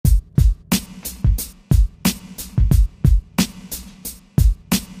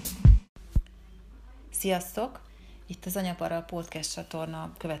Sziasztok! Itt az Anyapara Podcast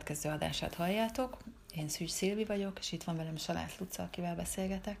csatorna következő adását halljátok. Én Szücs Szilvi vagyok, és itt van velem Salát Luca, akivel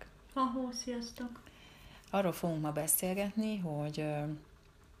beszélgetek. Sziasztok! Arról fogunk ma beszélgetni, hogy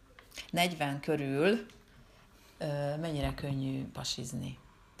 40 körül mennyire könnyű pasizni.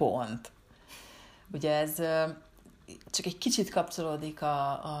 Pont. Ugye ez csak egy kicsit kapcsolódik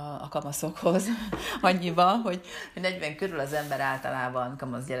a kamaszokhoz annyiban, hogy 40 körül az ember általában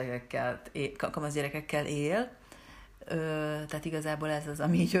kamasz gyerekekkel él. Tehát igazából ez az,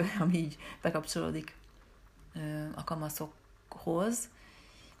 ami így bekapcsolódik a kamaszokhoz.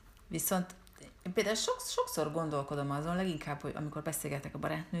 Viszont én például sokszor gondolkodom azon, leginkább, hogy amikor beszélgetek a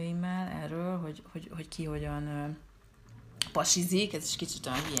barátnőimmel erről, hogy ki hogyan pasizik, ez is kicsit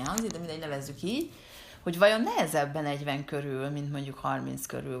olyan ilyen hangzik, de mindegy, nevezzük így, hogy vajon nehezebben 40 körül, mint mondjuk 30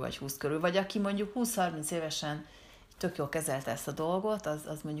 körül, vagy 20 körül, vagy aki mondjuk 20-30 évesen tök jól kezelte ezt a dolgot,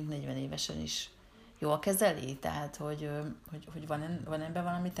 az mondjuk 40 évesen is jól kezeli, tehát hogy van ebben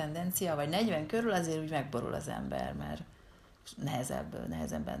valami tendencia, vagy 40 körül azért úgy megborul az ember, mert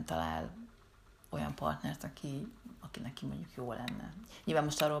nehezebben talál olyan partnert, akinek mondjuk jó lenne. Nyilván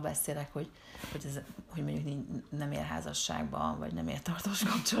most arról beszélek, hogy mondjuk nem él házasságban, vagy nem él tartós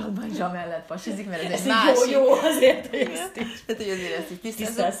kapcsolatban, és amellett pasizik, mert ez egy másik. Jó, azért, hogy ezt is. Tehát, hogy azért ezt így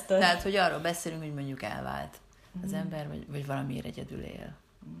tisztázom. Tehát, hogy arról beszélünk, hogy mondjuk elvált az ember, vagy valamiért egyedül él.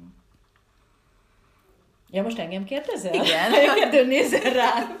 Ja, most engem kérdezel? Igen. Kérdő nézel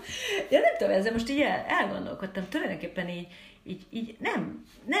rám. Ja, nem tudom, ezzel most így elgondolkodtam. Tulajdonképpen így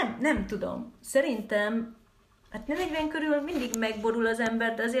nem tudom. Szerintem, hát 40 körül mindig megborul az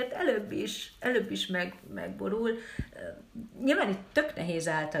ember, de azért előbb is megborul. Nyilván itt tök nehéz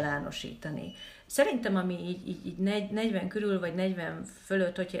általánosítani. Szerintem, ami így 40 körül, vagy 40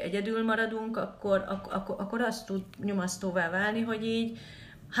 fölött, hogyha egyedül maradunk, akkor azt tud nyomasztóvá válni, hogy így,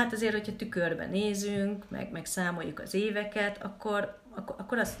 hát azért, hogyha tükörben nézünk, meg számoljuk az éveket,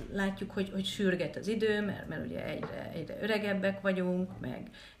 akkor azt látjuk, hogy sürget az idő, mert ugye egyre öregebbek vagyunk, meg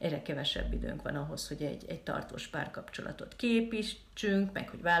egyre kevesebb időnk van ahhoz, hogy egy tartós párkapcsolatot képítsünk, meg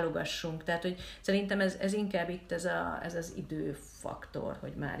hogy válogassunk. Tehát, hogy szerintem ez inkább itt ez az időfaktor,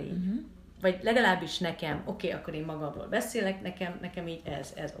 hogy már így, vagy legalábbis nekem, akkor én magamról beszélek, nekem így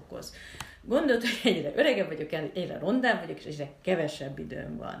ez okoz. Gondolt, hogy egyre öregebb vagyok, egyre rondább vagyok, és egyre kevesebb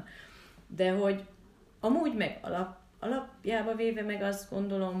időm van. De hogy amúgy meg alapjába véve meg azt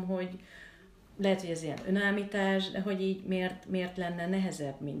gondolom, hogy lehet, hogy ez ilyen önállítás, de hogy így miért lenne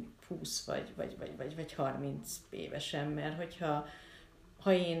nehezebb, mint 20 vagy 30 évesen, mert hogyha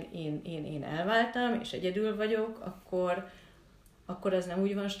én elváltam, és egyedül vagyok, akkor az nem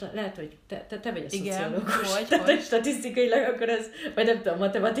úgy van, lehet, hogy te vagy a szociológus. Tehát statisztikailag akkor ez, vagy nem tudom,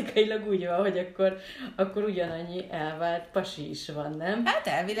 matematikailag úgy van, hogy akkor ugyanannyi elvált pasi is van, nem? Hát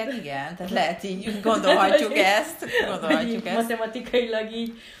elvileg igen, tehát lehet így gondolhatjuk ezt. Matematikailag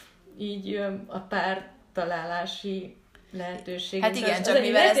így a pár találási lehetőség. Hát igen, csak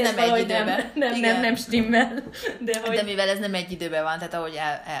mivel ez nem egy időben. Nem stimmel. De mivel ez nem egy időben van, tehát ahogy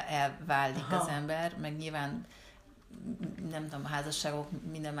elválik az ember, meg nyilván nem tudom, a házasságok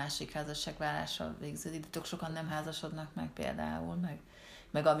minden másik házasságválással végződik, de tök sokan nem házasodnak meg például,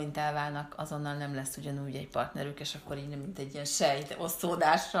 meg amint elválnak, azonnal nem lesz ugyanúgy egy partnerük, és akkor így nem mint egy ilyen sejt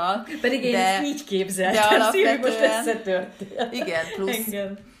osztódással. Pedig én ezt így képzeltem, Szilvi, most összetörtél.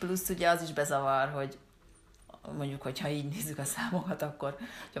 Igen, plusz ugye az is bezavar, hogy mondjuk, hogyha így nézzük a számokat, akkor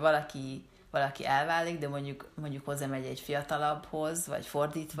ha valaki elválik, de mondjuk hozzámegy egy fiatalabbhoz, vagy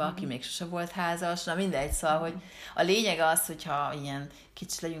fordítva, aki még sose volt házas. Na mindegy, szóval, hogy a lényeg az, hogyha ilyen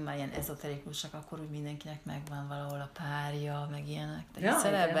kicsit legyünk már ilyen ezoterikusak, akkor úgy mindenkinek megvan valahol a párja, meg ilyenek.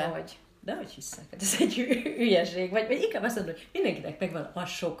 De hogy hiszek? Ez egy hülyeség. Vagy inkább azt mondom, hogy mindenkinek megvan a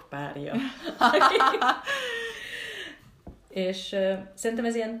sok párja. És szerintem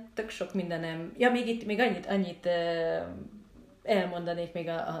ez ilyen tök sok mindenem. Ja, még annyit elmondanék még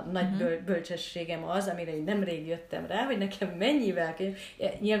a nagy bölcsességem az, amire én nemrég jöttem rá, hogy nekem mennyivel,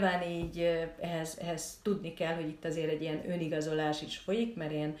 nyilván így ehhez tudni kell, hogy itt azért egy ilyen önigazolás is folyik,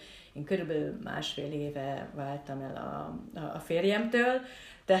 mert én körülbelül 1,5 éve váltam el a férjemtől,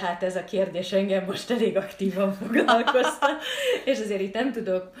 tehát ez a kérdés engem most elég aktívan foglalkozta, és azért itt nem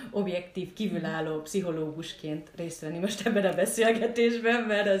tudok objektív, kívülálló pszichológusként részt venni most ebben a beszélgetésben,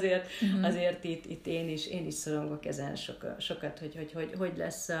 mert azért itt én is szorongok ezen sokat, hogy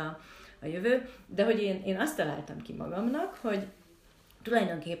lesz a jövő. De hogy én azt találtam ki magamnak, hogy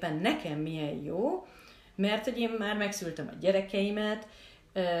tulajdonképpen nekem milyen jó, mert hogy én már megszültem a gyerekeimet,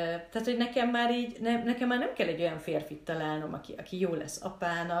 Tehát, hogy nekem már nem kell egy olyan férfit találnom, aki jó lesz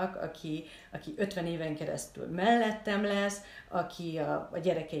apának, aki 50 éven keresztül mellettem lesz, aki a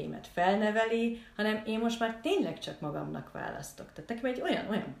gyerekeimet felneveli, hanem én most már tényleg csak magamnak választok. Tehát nekem egy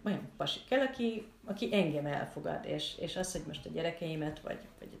olyan pasi kell, aki engem elfogad, és az, hogy most a gyerekeimet, vagy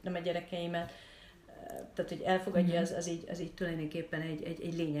nem a gyerekeimet, tehát, hogy elfogadja, az így tulajdonképpen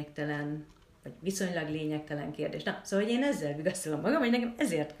egy lényegtelen, vagy viszonylag lényegtelen kérdés. Na, szóval, hogy én ezzel vigasztalom magam, hogy nekem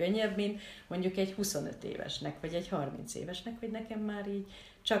ezért könnyebb, mint mondjuk egy 25 évesnek, vagy egy 30 évesnek, hogy nekem már így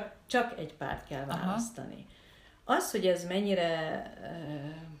csak egy párt kell választani. Az, hogy ez mennyire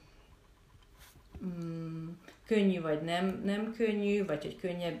könnyű, vagy nem könnyű, vagy hogy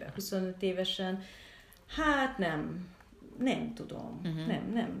könnyebb 25 évesen, hát nem tudom.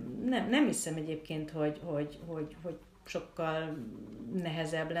 Nem hiszem egyébként, hogy sokkal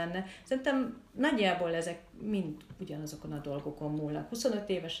nehezebb lenne. Szerintem nagyjából ezek mind ugyanazokon a dolgokon múlnak. 25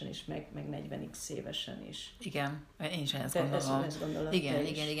 évesen is, meg 40x évesen is. Igen, én is ezt gondolom.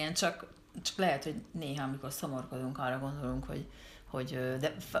 Igen. Csak lehet, hogy néha, amikor szomorkodunk, arra gondolunk,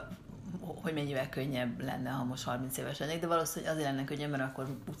 hogy mennyivel könnyebb lenne, ha most 30 éves lennék, de valószínűleg azért lenne könnyebb, mert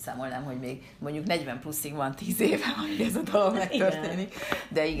akkor úgy számolnám, hogy még mondjuk 40 pluszig van 10 éve, hogy ez a dolog megtörténik.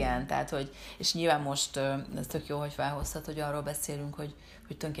 De igen, tehát, hogy, és nyilván most ez tök jó, hogy felhoztad, hogy arról beszélünk, hogy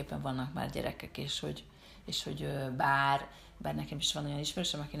tulajdonképpen vannak már gyerekek, és hogy bár nekem is van olyan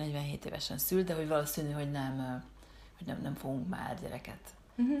ismerősöm, aki 47 évesen szül, de hogy valószínű, hogy nem fogunk már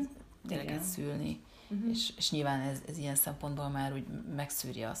gyereket szülni. És nyilván ez ilyen szempontból már úgy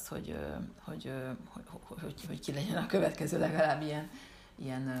megszűri azt, hogy ki legyen a következő legalább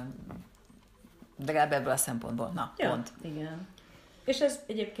ilyen legalább ebből a szempontból. Na, pont. Igen. És ez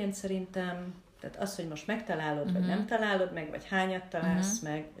egyébként szerintem, tehát az, hogy most megtalálod, vagy nem találod meg, vagy hányat találsz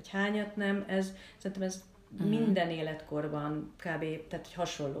meg, vagy hányat nem, szerintem ez minden életkorban kb. Tehát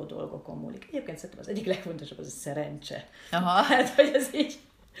hasonló dolgokon múlik. Egyébként szerintem az egyik legfontosabb az a szerencse. Hát, hogy ez így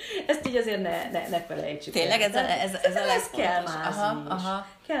ezt így azért ne felejtsük. Tényleg ez a lesz kell mázni is.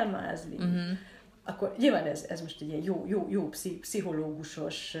 Kell mázni. Akkor nyilván ez most egy ilyen jó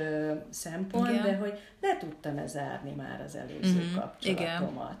pszichológusos szempont, igen. De hogy le tudtam zárni már az előző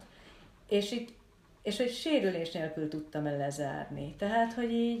kapcsolatomat. És hogy sérülés nélkül tudtam lezárni. Tehát,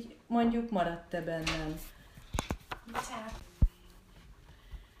 hogy így mondjuk maradt-e bennem.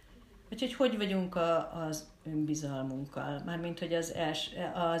 Úgyhogy hogy vagyunk az önbizalmunkkal? Mármint, hogy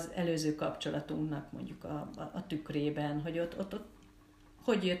az előző kapcsolatunknak mondjuk a tükrében, hogy ott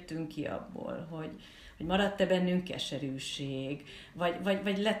hogy jöttünk ki abból, hogy maradt-e bennünk keserűség,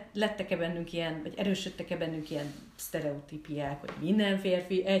 vagy lettek-e bennünk ilyen, vagy erősödtek-e bennünk ilyen sztereotípiák, hogy minden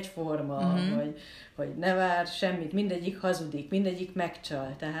férfi egyforma, hogy ne vár semmit, mindegyik hazudik, mindegyik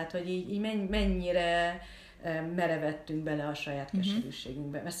megcsal. Tehát, hogy így mennyire merevettünk bele a saját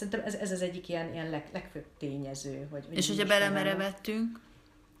keserűségünkbe. Mert szerintem ez az egyik ilyen legfőbb tényező. És hogyha belemerevettünk,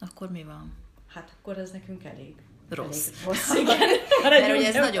 akkor mi van? Hát akkor ez nekünk elég rossz. Igen. Mert hogy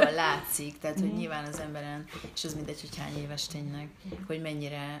ez nagyon látszik, tehát hogy nyilván az emberen, és az mindegy, hogy hány éves tényleg, hogy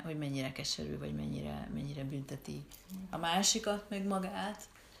mennyire keserű, vagy mennyire bünteti a másikat, meg magát.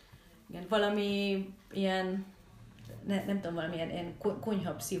 Igen, valami ilyen nem tudom, valamilyen ilyen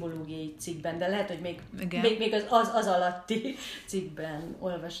konyhapszichológiai cikkben, de lehet, hogy még az alatti cikkben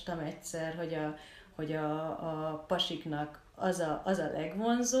olvastam egyszer, hogy a pasiknak az a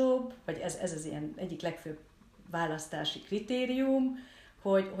legvonzóbb, vagy ez az ilyen egyik legfőbb választási kritérium,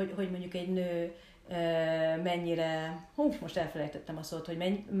 hogy mondjuk egy nő mennyire, hogy elfelejtettem a szót, hogy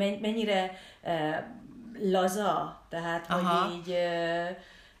mennyire laza, tehát, hogy így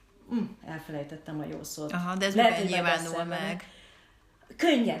elfelejtettem a jó szót. De ez lehet, nyilvánul meg.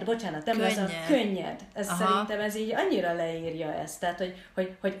 Könnyed, bocsánat, nem az a könnyed. Szerintem ez így annyira leírja ezt. Tehát,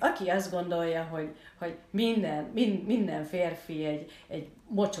 hogy aki azt gondolja, hogy minden férfi egy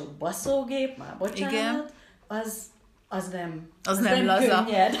mocsok baszógép, már bocsánat, igen. Az nem laza.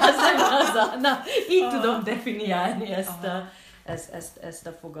 Könnyed, az nem laza. Na, így tudom definiálni ezt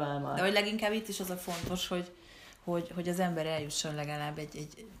a fogalmat. De hogy leginkább itt is az a fontos, hogy az ember eljusson legalább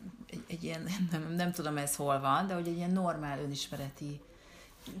egy ilyen, nem tudom ez hol van, de hogy egy ilyen normál önismereti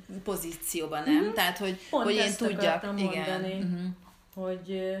pozícióban, nem? Tehát, hogy én tudjak. Mondani,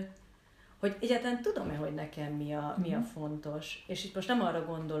 hogy egyáltalán tudom-e, hogy nekem mi a fontos. És itt most nem arra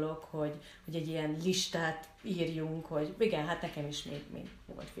gondolok, hogy egy ilyen listát írjunk, hogy igen, hát nekem is még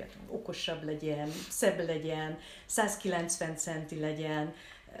volt fiatal, okosabb legyen, szebb legyen, 190 centi legyen,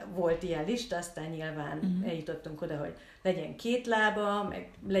 volt ilyen lista, aztán nyilván eljutottunk oda, hogy legyen 2 lába, meg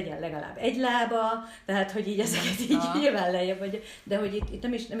legyen legalább 1 lába, tehát, hogy így ezeket így nyilván lejjebb, de hogy itt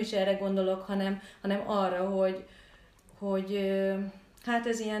nem is erre gondolok, hanem arra, hogy Hát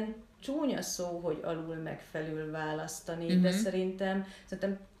ez ilyen csúnya szó, hogy alul meg felül választani, de szerintem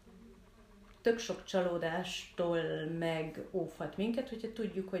tök sok csalódástól megóvhat minket, hogyha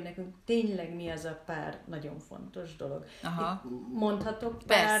tudjuk, hogy nekünk tényleg mi az a pár nagyon fontos dolog. Aha. Mondhatok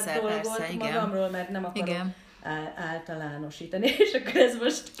pár dolgot persze, magamról, mert nem akarok általánosítani, és akkor ez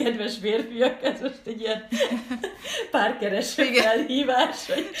most, kedves férfiak, ez most egy ilyen párkereső felhívás,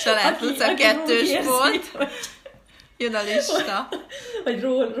 hogy Salát Luca 2-s pont. Jön a lista. Hogy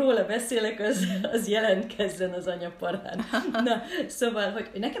róla beszélek, az jelentkezzen az anyaparán. Na, szóval, hogy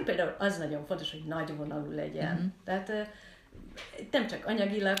nekem például az nagyon fontos, hogy nagyvonalú legyen. Tehát nem csak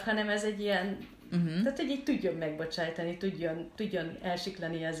anyagilag, hanem ez egy ilyen, tehát hogy így tudjon megbocsájtani, tudjon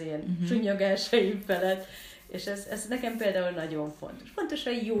elsiklani az én sunnyogásaim felett. És ez nekem például nagyon fontos. Fontos a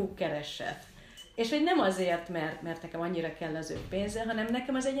jó kereset. És hogy nem azért, mert nekem annyira kell az ő pénze, hanem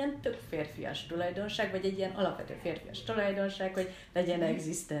nekem az egy ilyen tök férfias tulajdonság, vagy egy ilyen alapvető férfias tulajdonság, hogy legyen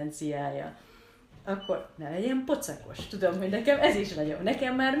egzisztenciája. Akkor ne legyen pocakos. Tudom, hogy nekem ez is nagyon.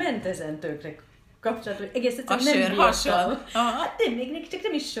 Nekem már ment ezen tökre kapcsolat, hogy egész egyszerűen nem bírtam. Hát még csak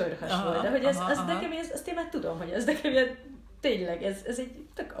nem is sörhas volt, de hogy az nekem, azt én már tudom, hogy ez nekem ilyen, tényleg, ez egy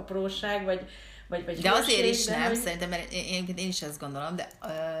tök apróság, vagy de azért is nem, szerintem, mert én is ezt gondolom, de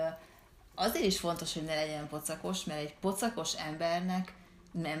azért is fontos, hogy ne legyen pocakos, mert egy pocakos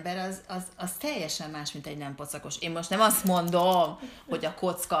ember az teljesen más, mint egy nem pocakos. Én most nem azt mondom, hogy a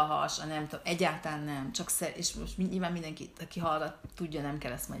kockahas, nem tudom, egyáltalán nem. És most nyilván mindenki, aki hallgat, tudja, nem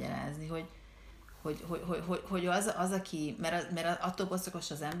kell ezt magyarázni, hogy az aki, mert attól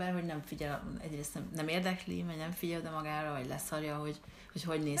pocakos az ember, hogy nem figyel, egyrészt nem érdekli, vagy nem figyel oda magára, vagy leszarja,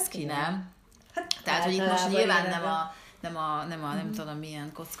 hogy néz ki, nem? Tehát, hogy itt most nyilván nem tudom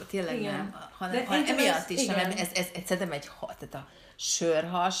milyen kocka, tényleg nem, hanem emiatt is, ez szerintem tehát a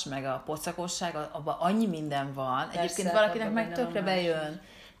sörhas, meg a pocakosság, abban annyi minden van. Persze, egyébként valakinek meg tökre bejön,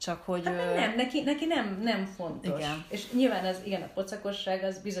 csak hogy... Hát neki nem fontos. Igen. És nyilván a pocakosság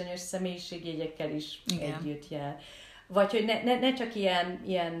az bizonyos személyiségjegyekkel is együtt jár. Vagy hogy ne csak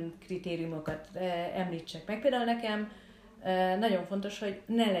ilyen kritériumokat említsek meg. Például nekem nagyon fontos, hogy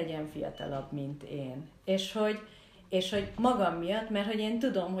ne legyen fiatalabb, mint én. És hogy magam miatt, mert hogy én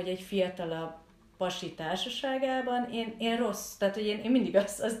tudom, hogy egy fiatalabb pasi társaságában én rossz. Tehát, hogy én mindig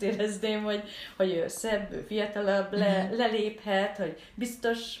azt érezném, hogy ő szebb, ő fiatalabb, leléphet, hogy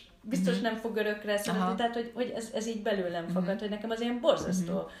biztos nem fog örökre szeretni. Tehát, hogy ez így belőlem fakad, hogy nekem az ilyen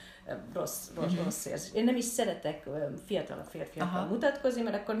borzasztó rossz érzés. Én nem is szeretek fiatalabb férfiakkal mutatkozni,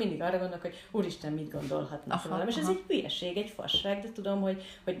 mert akkor mindig arra gondolok, hogy úristen, mit gondolhatnak rólam. És ez egy hülyeség, egy fasság, de tudom,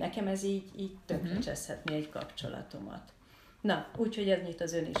 hogy nekem ez így tönkrecseszhetné egy kapcsolatomat. Na, úgyhogy ez nyit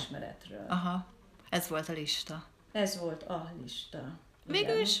az önismeretről. Ez volt a lista. Ez volt a lista.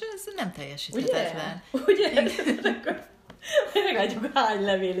 Mégis ez nem teljesíthetetlen. Ugye? Meglátjuk, hány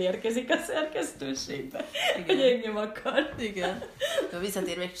levél érkezik a szerkesztőségbe, hogy engem akar. Igen. De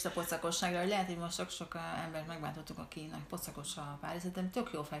visszatérve egy kis a pocakosságra, hogy lehet, hogy most sok embert megbántottuk, akinek pocakos a párja, de tök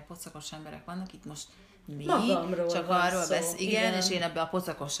jó fej pocakos emberek vannak, itt most mi, magamról csak arról beszél, igen, és én ebbe a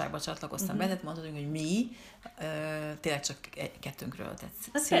pocakosságba csatlakoztam be, tehát mondhatunk, hogy mi, tényleg csak kettőnkről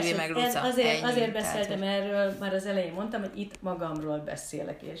tetsz. Szilvi meg Luca. Azért beszéltem erről, már az elején mondtam, hogy itt magamról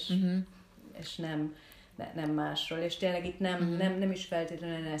beszélek, és nem másról, és tényleg itt nem is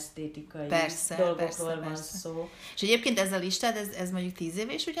feltétlenül esztétikai dolgokról van szó. És egyébként ez a listád, ez mondjuk 10 év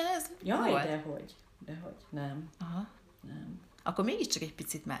és ugyanez? Jaj, dehogy, nem. Nem. Akkor mégiscsak egy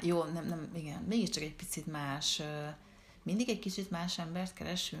picit más, igen, mégiscsak egy picit más, mindig egy kicsit más embert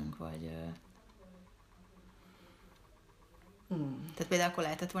keresünk, vagy... Tehát például akkor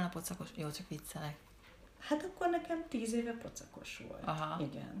lehetett volna pocakos? Jó, csak viccelek. Hát akkor nekem 10 éve pocakos volt.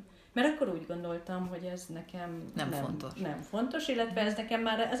 Igen. Mert akkor úgy gondoltam, hogy ez nekem nem fontos, illetve ez nekem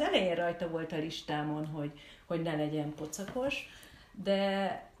már az elején rajta volt a listámon, hogy ne legyen pocakos,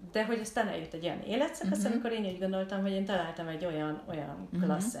 de hogy aztán eljött egy olyan életszakasz, amikor én úgy gondoltam, hogy én találtam egy olyan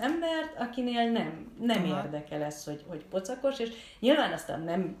klassz embert, akinél nem érdekel ez, hogy pocakos, és nyilván aztán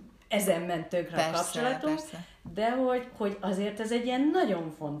nem ezen ment tönkre a kapcsolatunk, de hogy azért ez egy ilyen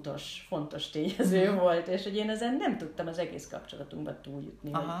nagyon fontos tényező volt, és hogy én ezen nem tudtam az egész kapcsolatunkba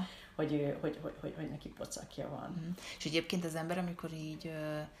túljutni, hogy neki pocakja van. És egyébként az ember, amikor így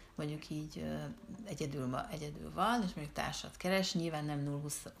mondjuk így egyedül van, és mondjuk társat keres, nyilván nem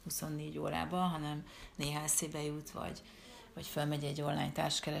 0-24 órában, hanem néha eszébe jut, vagy felmegy egy online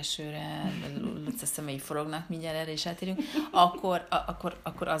társkeresőre, Luca szemei forognak, mindjárt erre is átérünk,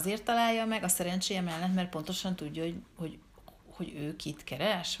 akkor azért találja meg a szerencséje mellett, mert pontosan tudja, hogy ő kit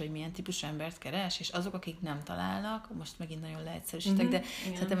keres, vagy milyen típusú embert keres, és azok, akik nem találnak, most megint nagyon leegyszerűsítek, de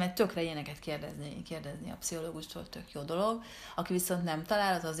szerintem egy tökre ilyeneket kérdezni a pszichológustól tök jó dolog. Aki viszont nem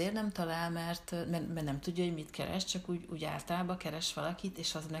talál, az azért nem talál, mert nem tudja, hogy mit keres, csak úgy általában keres valakit,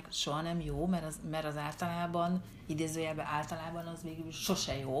 és az meg soha nem jó, mert az általában, idézőjelben általában az végül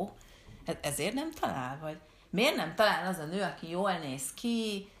sose jó. Ezért nem talál, vagy miért nem talál az a nő, aki jól néz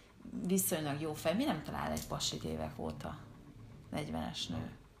ki, viszonylag jó fej, mi nem talál egy pasit évek óta? 40-es nő.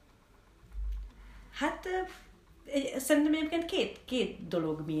 Hát szerintem egyébként két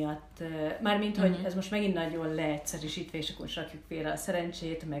dolog miatt, mármint, hogy ez most megint nagyon leegyszerűsítve, és akkor rakjuk félre a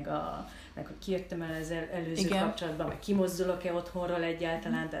szerencsét, meg hogy kijöttem el az előző kapcsolatban, meg kimozdulok-e otthonról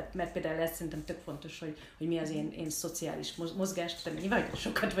egyáltalán, tehát, mert például ez szerintem tök fontos, hogy mi az én szociális mozgás, tehát nyilván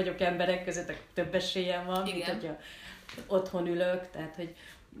sokat vagyok emberek között, több esélyem van, mint hogyha otthon ülök, tehát hogy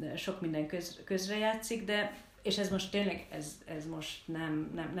sok minden közrejátszik, de és ez most tényleg, ez most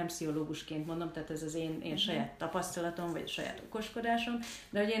nem pszichológusként mondom, tehát ez az én saját tapasztalatom, vagy saját okoskodásom,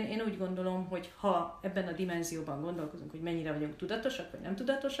 de hogy én úgy gondolom, hogy ha ebben a dimenzióban gondolkozunk, hogy mennyire vagyunk tudatosak, vagy nem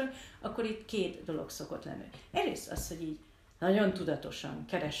tudatosak, akkor itt két dolog szokott lenni. Egyrészt az, hogy így nagyon tudatosan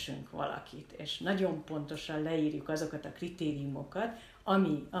keressünk valakit, és nagyon pontosan leírjuk azokat a kritériumokat,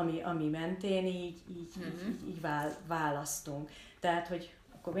 ami mentén így választunk. Tehát, hogy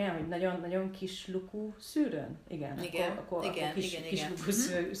akkor milyen, hogy nagyon kis lukú szűrőn? Igen. Akkor kis lukú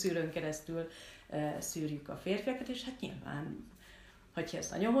szűrőn keresztül szűrjük a férfiakat, és hát nyilván, hogyha ez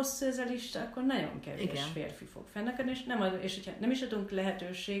nagyon hosszú ez a lista, akkor nagyon kevés férfi fog fennakadni, és hogyha nem is adunk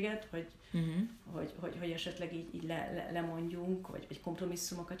lehetőséget, hogy esetleg így lemondjunk, vagy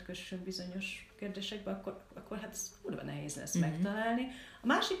kompromisszumokat kössünk bizonyos kérdésekbe, akkor hát ez kurva nehéz lesz megtalálni. A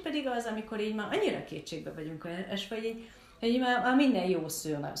másik pedig az, amikor így már annyira kétségbe vagyunk esve, hogy már minden jó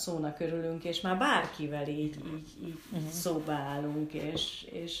szónak örülünk, és már bárkivel így szóba állunk,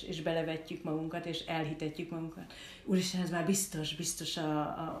 és belevetjük magunkat, és elhitetjük magunkat. Úristen, ez már biztos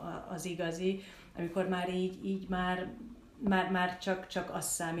az igazi, amikor már így már csak az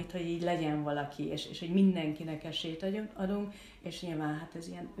számít, hogy így legyen valaki, és hogy mindenkinek esélyt adunk, és nyilván hát ez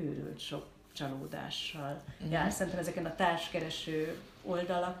ilyen őrült sok csalódással jár. Szerintem ezeken a társkereső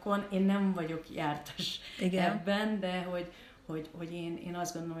oldalakon én nem vagyok jártas ebben, de hogy én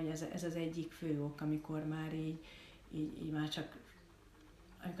azt gondolom, hogy ez az egyik fő ok, amikor már így már csak,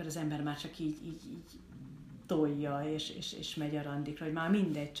 amikor az ember már csak így tolja, és megy a randikra, hogy már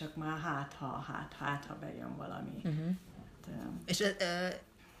mindegy, csak már hát ha bejön valami.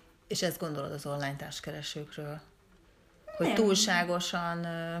 És ezt gondolod az online társkeresőkről? Hogy túlságosan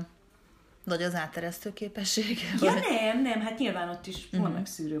nagy az átteresztő képesség? Ja, nem, hát nyilván ott is vannak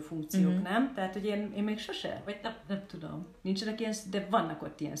szűrő funkciók, nem? Tehát, hogy én még sose, vagy nem tudom, nincsenek ilyen, de vannak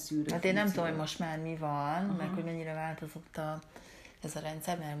ott ilyen szűrő funkciók. Hát én nem tudom, hogy most már mi van, meg hogy mennyire változott ez a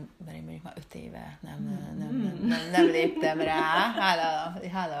rendszer, mert én mondjuk már 5 éve nem léptem rá,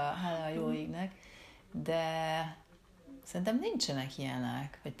 hála a jó égnek, de szerintem nincsenek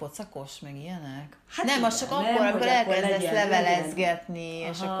ilyenek, vagy pocakos, meg ilyenek. Hát nem, az csak akkor elkezdesz levelezgetni,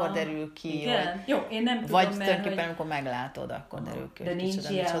 és akkor derül ki. Igen. Hogy, jó, én nem tudom, vagy tulajdonképpen, amikor meglátod, akkor derül ki. De nincs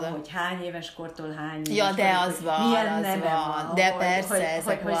ilyen, hogy hány éves kortól hány éves. Ja, de az van. De persze,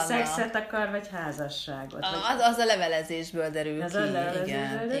 ezek vannak. Hogy szexet akar, vagy házasságot. Az a levelezésből derül ki.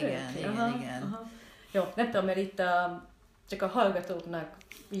 Igen. Jó, nem tudom, mert itt csak a hallgatóknak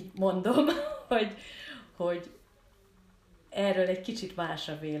így mondom, hogy erről egy kicsit más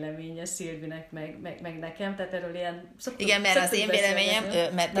a véleménye Szilvinek, meg nekem, tehát erről ilyen igen, mert az én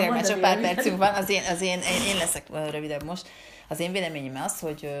véleményem, mert csak pár percünk van, én leszek rövidebb most. Az én véleményem az,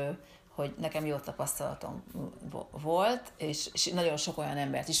 hogy nekem jó tapasztalatom volt, és nagyon sok olyan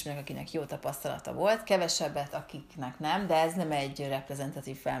embert ismerek, akinek jó tapasztalata volt, kevesebbet, akiknek nem, de ez nem egy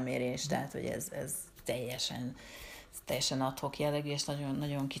reprezentatív felmérés, tehát hogy ez teljesen ad-hoc jellegű, és nagyon,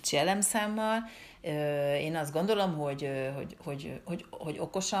 nagyon kicsi elemszámmal. Én azt gondolom, hogy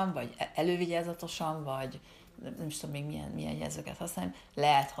okosan, vagy elővigyázatosan, vagy nem is tudom még milyen jelzőket használni,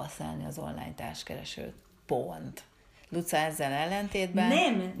 lehet használni az online társkeresőt. Pont. Luca ezzel ellentétben?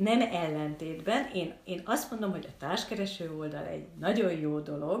 Nem ellentétben. Én azt mondom, hogy a társkereső oldal egy nagyon jó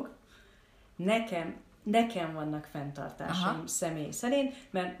dolog. Nekem vannak fenntartásom személy szerint,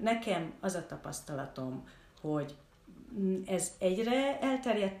 mert nekem az a tapasztalatom, hogy ez egyre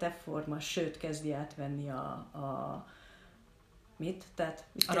elterjedtebb forma, sőt kezdi átvenni mit? Tehát,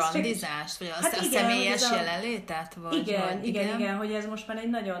 a randizást, vagy a személyes jelenlétet? Vagy igen, hogy ez most már egy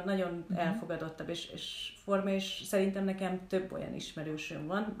nagyon elfogadottabb és forma, és szerintem nekem több olyan ismerősöm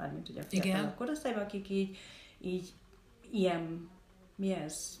van, mármint ugye a fiatal korosztályban, akik így ilyen mi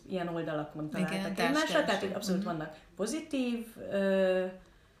ez? Ilyen oldalakon találtak egymásra, tehát hogy abszolút vannak pozitív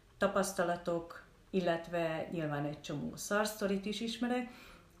tapasztalatok, illetve nyilván egy csomó szarsztorit is ismerek,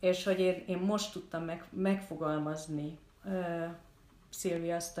 és hogy én most tudtam megfogalmazni,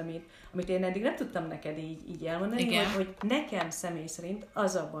 Szilvi, azt, amit én eddig nem tudtam neked így elmondani, hogy nekem személy szerint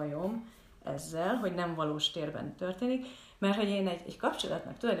az a bajom ezzel, hogy nem valós térben történik, mert hogy én egy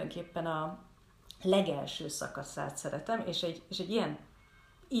kapcsolatnak tulajdonképpen a legelső szakaszát szeretem, és egy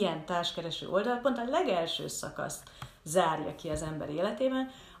ilyen társkereső oldal pont a legelső szakaszt zárja ki az ember életében,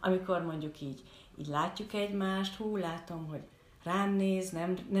 amikor mondjuk így látjuk egymást, látom, hogy rám néz,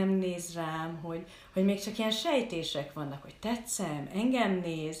 nem néz rám, hogy még csak ilyen sejtések vannak, hogy tetszem, engem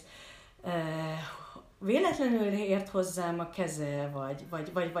néz, véletlenül ért hozzám a keze,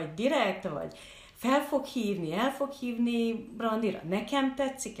 vagy direkt, vagy el fog hívni randira, nekem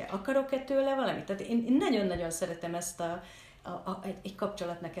tetszik-e, akarok-e tőle valamit? Tehát én nagyon-nagyon szeretem ezt egy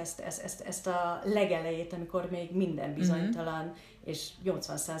kapcsolatnak ezt a legelejét, amikor még minden bizonytalan, és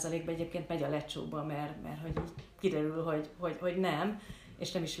 80%-ban egyébként megy a lecsóba, mert hogy kiderül, hogy nem,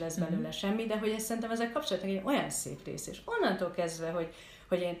 és nem is lesz belőle semmi, de hogy szerintem ez a kapcsolatnak egy olyan szép rész, és onnantól kezdve,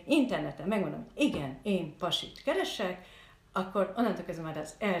 hogy én interneten megmondom, igen, én pasit keresek, akkor onnantól kezdve már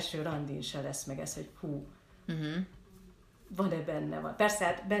az első randin se lesz meg ez, hogy van-e benne van. Persze,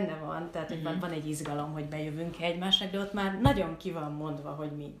 hát benne van, tehát hogy van egy izgalom, hogy bejövünk egymásnak, de ott már nagyon ki van mondva,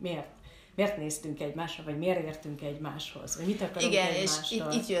 hogy mi miért néztünk egymásra, vagy miért értünk egymáshoz, vagy mit akarunk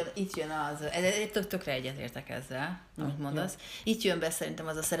egymástól. Igen, és itt jön az, tökre egyetértek ezzel, amit mondasz. Itt jön be szerintem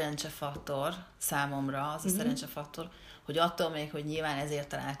az a szerencsefaktor számomra, az a szerencsefaktor, hogy attól még, hogy nyilván ezért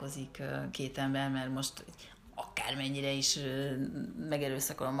találkozik két ember, mert most akármennyire is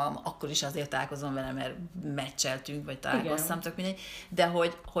megerőszakolom magam, akkor is azért találkozom vele, mert meccseltünk, vagy találkoztam, tök mindegy, de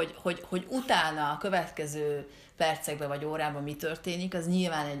hogy utána a következő percekben vagy órában mi történik, az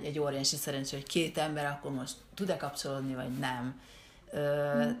nyilván egy óriási szerencsé, hogy két ember akkor most tud-e kapcsolódni, vagy nem.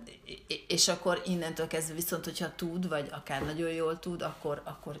 És akkor innentől kezdve viszont, hogyha tud, vagy akár nagyon jól tud,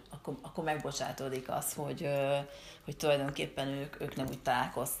 akkor megbocsátódik az, hogy tulajdonképpen ők nem úgy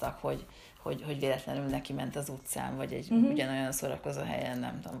találkoztak, hogy véletlenül neki ment az utcán, vagy egy ugyanolyan szórakozó helyen,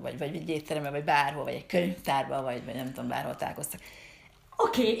 nem tudom, vagy egy étteremben, vagy bárhol, vagy egy könyvtárban, vagy nem tudom, bárhol találkoztak.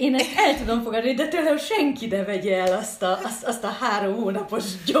 Oké, én ezt el tudom fogadni, de tőlem senki ne vegye el azt a 3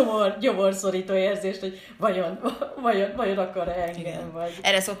 hónapos gyomorszorító érzést, hogy vajon akar-e engem, vagy...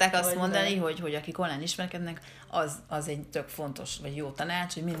 Erre szokták azt mondani, hogy akik online ismerkednek, az egy tök fontos, vagy jó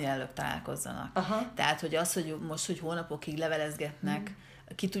tanács, hogy minél előbb találkozzanak. Aha. Tehát, hogy az, hogy most, hogy hónapokig levelezgetnek,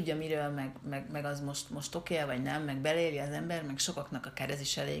 ki tudja miről, meg az most oké, vagy nem, meg beléri az ember, meg sokaknak akár ez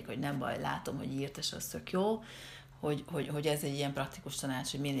is elég, hogy nem baj, látom, hogy írt, és az tök jó, hogy ez egy ilyen praktikus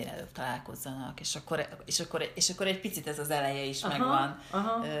tanács, hogy minél előbb találkozzanak, és akkor egy picit ez az eleje is megvan,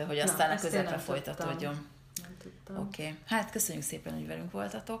 hogy aztán a közepre folytatódjon. Oké. Hát köszönjük szépen, hogy velünk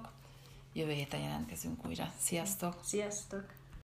voltatok. Jövő héten jelentkezünk újra. Sziasztok! Sziasztok!